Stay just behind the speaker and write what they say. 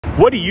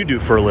What do you do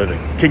for a living?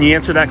 Can you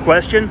answer that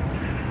question?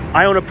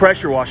 I own a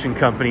pressure washing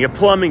company, a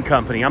plumbing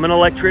company, I'm an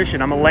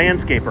electrician, I'm a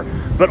landscaper,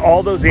 but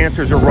all those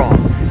answers are wrong.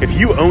 If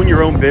you own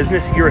your own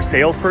business, you're a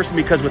salesperson,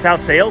 because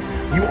without sales,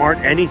 you aren't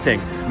anything.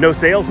 No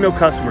sales, no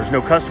customers,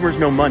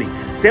 no money.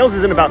 Sales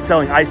isn't about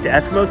selling ice to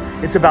Eskimos,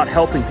 it's about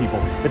helping people.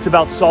 It's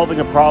about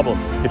solving a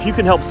problem. If you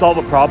can help solve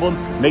a problem,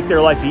 make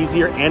their life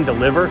easier, and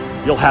deliver,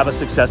 you'll have a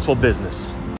successful business.